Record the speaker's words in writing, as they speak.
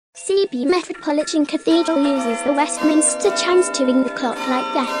Cebu Metropolitan Cathedral uses the Westminster chimes to ring the clock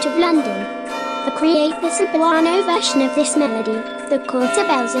like that of London. To create the soprano version of this melody, the quarter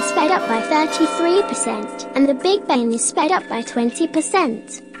bells are sped up by 33% and the big ben is sped up by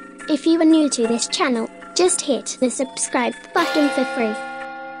 20%. If you are new to this channel, just hit the subscribe button for free.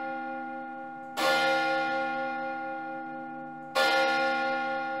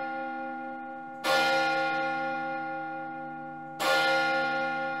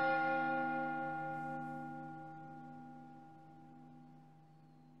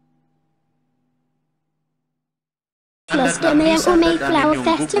 Flores de Mayo or Mayflower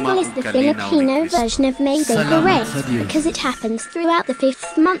Festival is the Filipino version of Mayday parade because it happens throughout the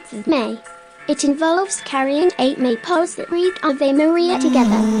 5th month of May. It involves carrying 8 maypoles that read Ave Maria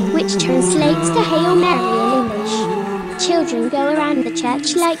together, which translates to Hail Mary in English. Children go around the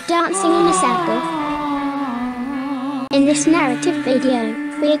church like dancing in a circle. In this narrative video,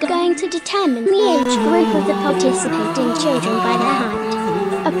 we are going to determine the age group of the participating children by their height.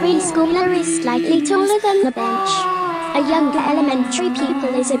 A preschooler is slightly taller than the bench. A younger elementary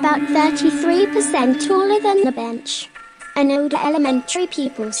pupil is about 33% taller than the bench. An older elementary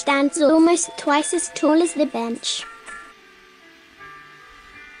pupil stands almost twice as tall as the bench.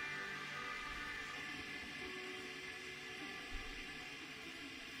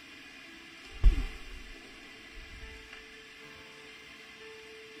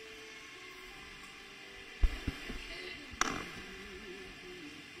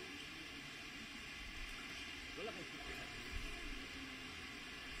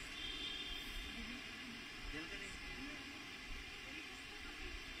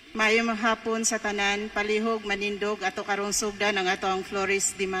 Mayong hapon sa tanan, palihog, manindog, ato karong sugdan ang atong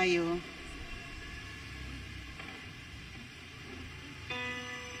Flores de Mayo.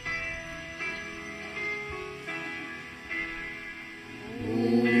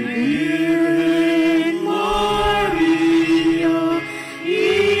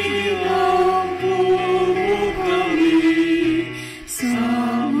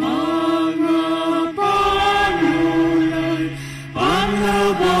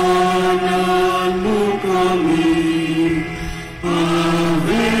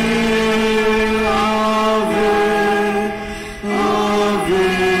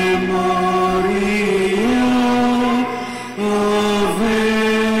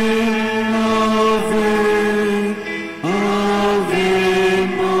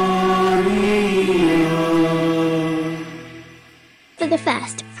 For the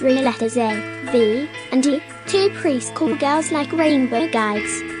first 3 letters A, V, and E, 2 preschool girls like rainbow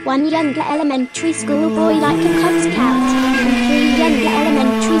guides, 1 younger elementary school boy like a Cub Scout, and 3 younger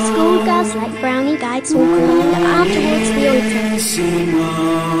elementary school girls like brownie guides walk along the arm towards the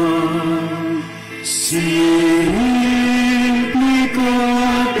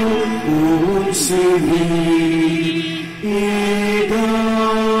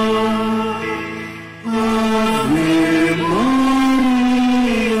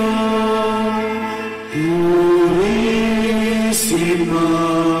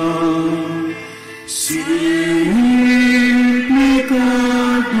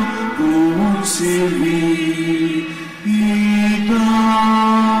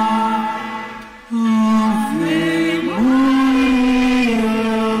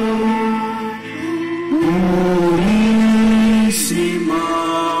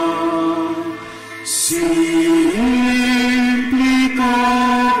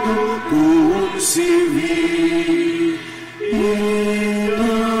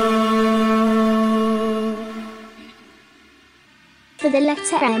For the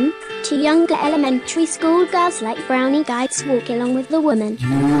letter M, 2 younger elementary school girls like brownie guides walk along with the woman.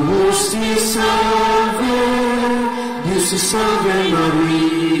 Dios te salve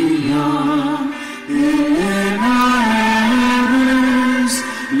María, llena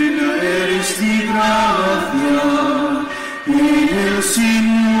eres de gracia, el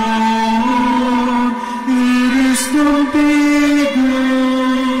Señor eres contigo,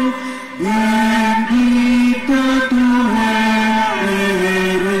 bendita tú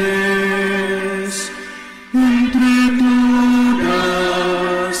eres entre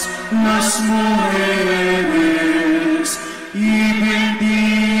todas las mujeres y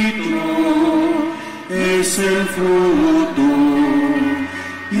bendito es el fruto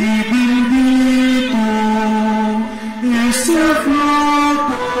y bendito es el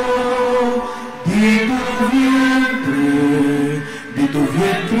fruto de tu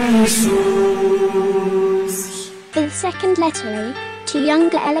vientre Jesús. For the second letter A, 2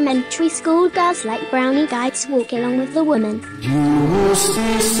 younger elementary school girls like brownie guides walk along with the woman. Dios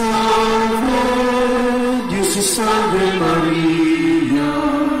te salve María,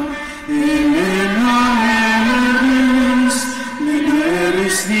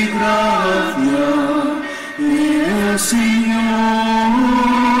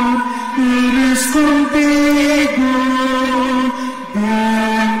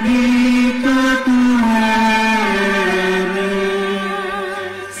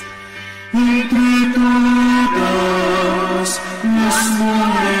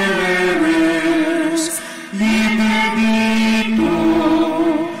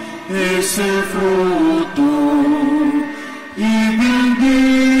 es el fruto, y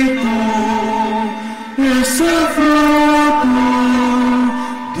bendito es el fruto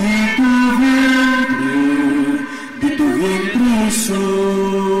de tu vientre,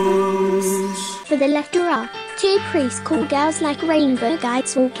 Jesús. For the letter R, two priests called girls like rainbow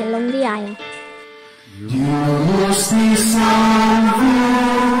guides walk along the aisle. Dios te salve,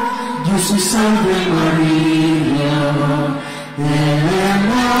 Dios te salve María,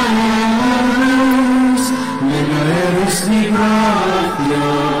 llena eres de gracia,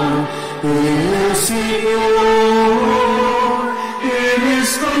 el Señor eres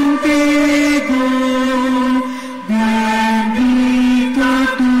contigo, bendita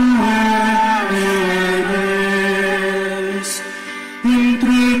tú eres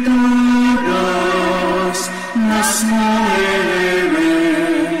entre todas las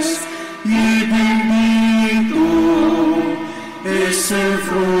mujeres, y bendito es el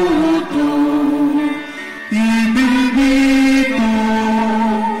fruto, y bendito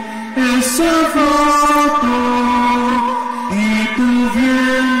es el fruto de tu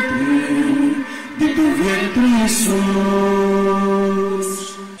vientre, Jesús.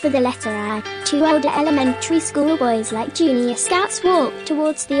 For the letter I, two older elementary school boys like junior scouts walk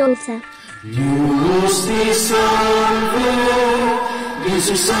towards the altar. Dios te salve, Dios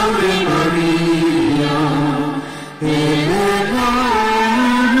te salve María, llena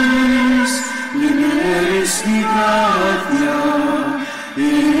eres de gracia,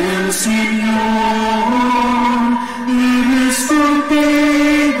 el Señor eres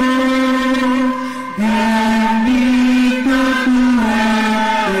contigo, bendita tú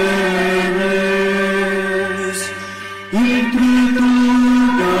eres entre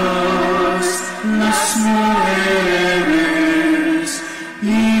todas las mujeres, y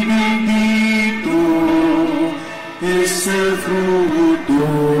bendito es el fruto,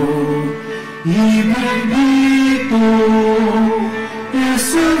 y bendito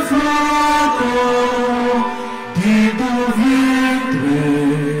es el fruto de tu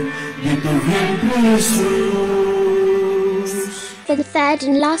vientre, Jesús. For the third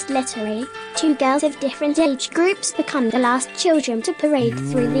and last letter A, two girls of different age groups become the last children to parade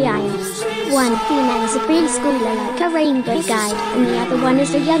through the aisle. One female is a preschooler like a rainbow guide, and the other one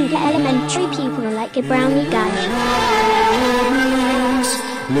is a younger elementary pupil like a brownie guide.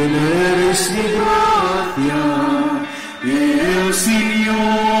 Llena eres de gracia, el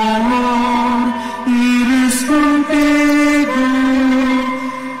Señor eres contigo,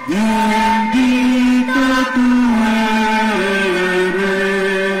 bendita tú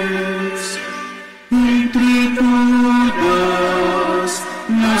eres entre todas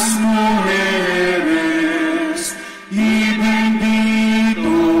las mujeres, y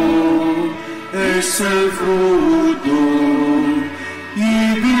bendito es el fruto, y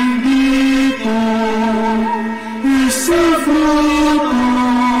bendito es el fruto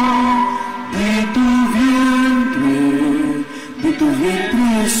de tu vientre,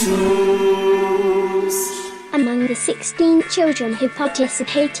 Jesús. Among the 16 children who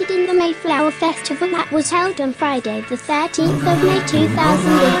participated in the Mayflower Festival that was held on Friday the 13th of May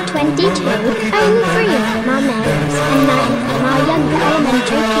 2022, only 3 of them are males and 9 of them are younger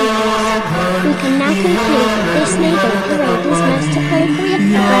elementary pupils. We can now conclude that this Mayday parade is most appropriate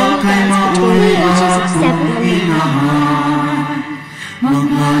for brownie girls between the ages of 7 and 8.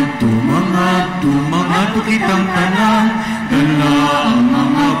 Mga kitang tanan, dala ang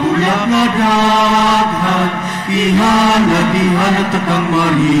mga bulak na daghan, ihalad takang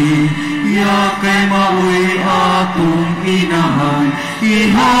mari, yakay maui atong inahan.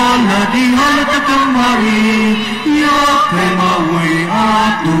 Ihalad takang mari, yakay maui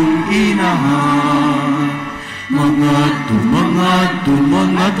atong inahan. Mga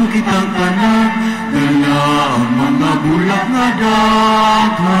kitang tanan, dala ang mga bulak na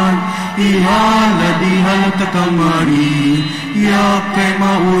daghan, ihalad takang mari, yakay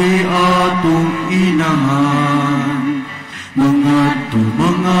maui atong inahan. Mga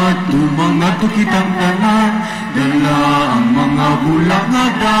kitang tanan, dala ang mga bulak na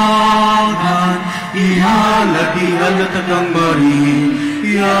daghan, ihalad takang mari,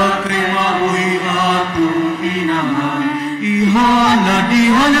 yakay maui atong inahan.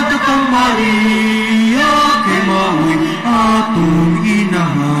 Ihalad takang mari, yakay maui atong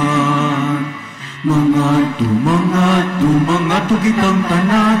inahan. Mga kitang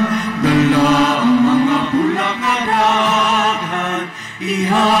tanan, dala ang mga bulak na daghan,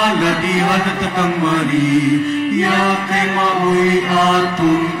 ihalad takang mari, yakay maui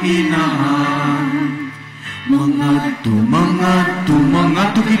atong inahan. Mga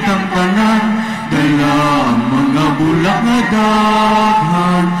kitang tanan, dala ang mga bulak na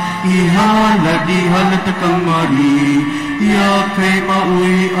daghan, ihalad kang Maria, kay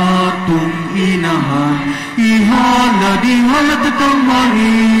maoy atong inahan. Ihalad kang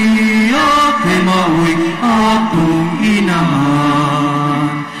Maria, kay maoy atong inahan.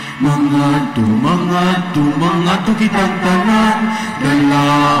 Mga kitang tanan, dala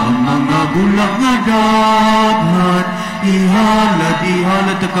ang mga bulak nga daghan.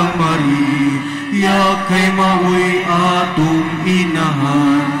 Ihalad kang Maria, kay maoy atong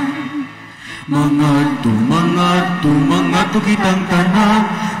inahan. Mga kitang tanan,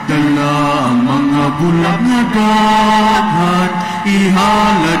 dala ang mga bulak nga daghan.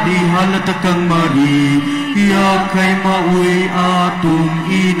 Ihalad kang Maria, kay maoy atong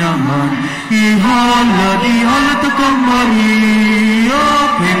inahan. Ihalad kang Maria,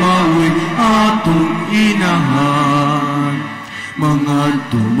 kay maoy atong inahan. Mga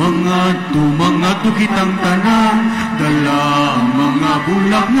kitang tanan, dala ang mga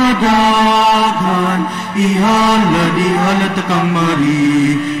bulak nga daghan. Ihalad kang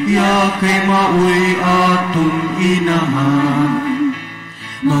Maria, kay maoy atong inahan.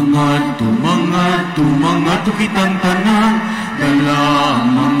 Mga kitang tanan, dala ang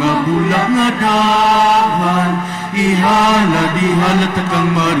mga bulak nga daghan. Ihalad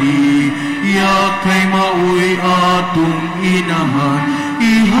kang Maria, kay maoy atong inahan.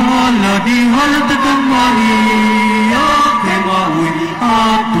 Ihalad kang Maria, kay maoy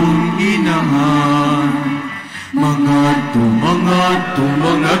atong inahan. Mga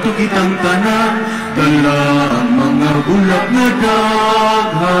kitang tanan, dala ang mga bulak nga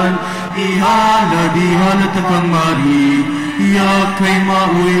daghan. Ihalad kang Maria, kay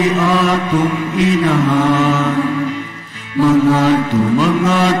maoy atong inahan. Mga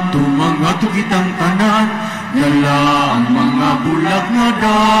kitang tanan, dala ang mga bulak nga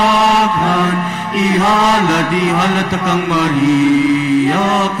daghan. Ihalad kang Maria,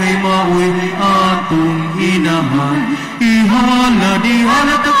 kay maoy atong inahan. Ihalad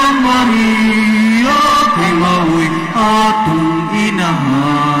kang Maria, kay maoy atong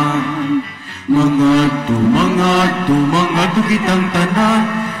inahan. Mga kitang tanan,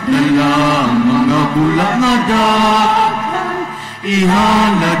 dala ang mga bulak nga daghan.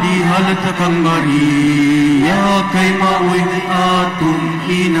 Ihalad kang Maria, kay maoy atong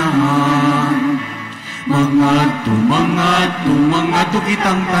inahan. Mga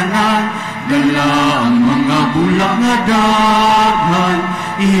kitang tanan, dala ang mga bulak nga daghan.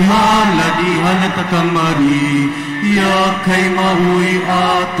 Ihalad kang Maria, kay maoy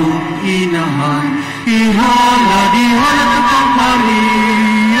atong inahan. Ihalad kang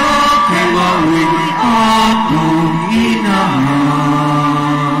Maria, kay maoy atong inahan.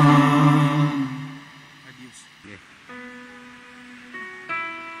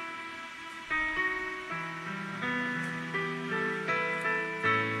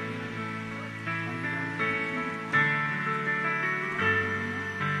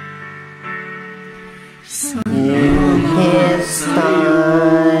 In His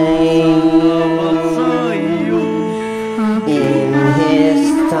time, in His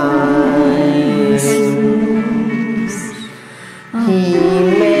time, He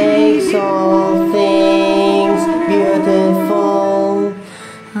makes all things beautiful.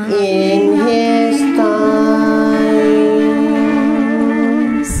 In His time,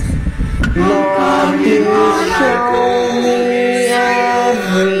 Lord, you show me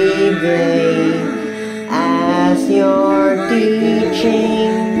every day. You're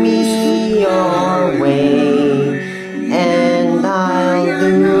teaching me your way, and I'll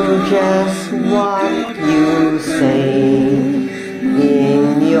do just what you say.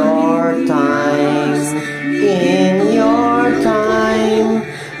 In your time,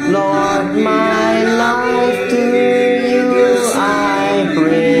 Lord, my life to you I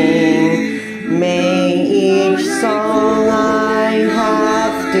bring. May each song I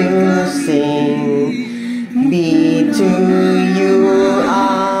have to sing be to you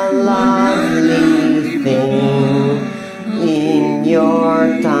a lovely thing. In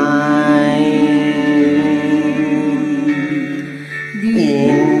your time,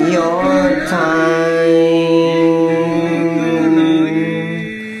 in your time,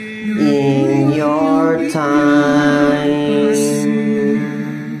 in your time,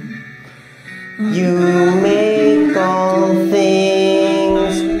 you make all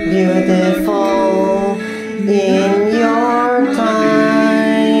things beautiful. In your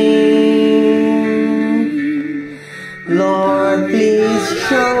time, Lord, please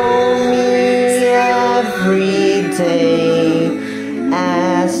show me every day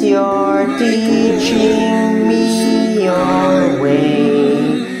as you're teaching me your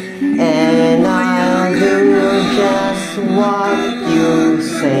way, and I'll do just what you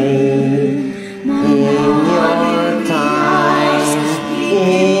say. say. In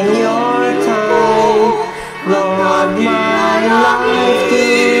your time, Lord, my life to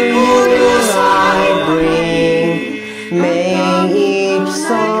you I bring. May each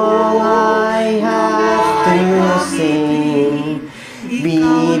song I have to sing be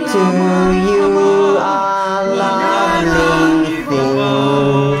to you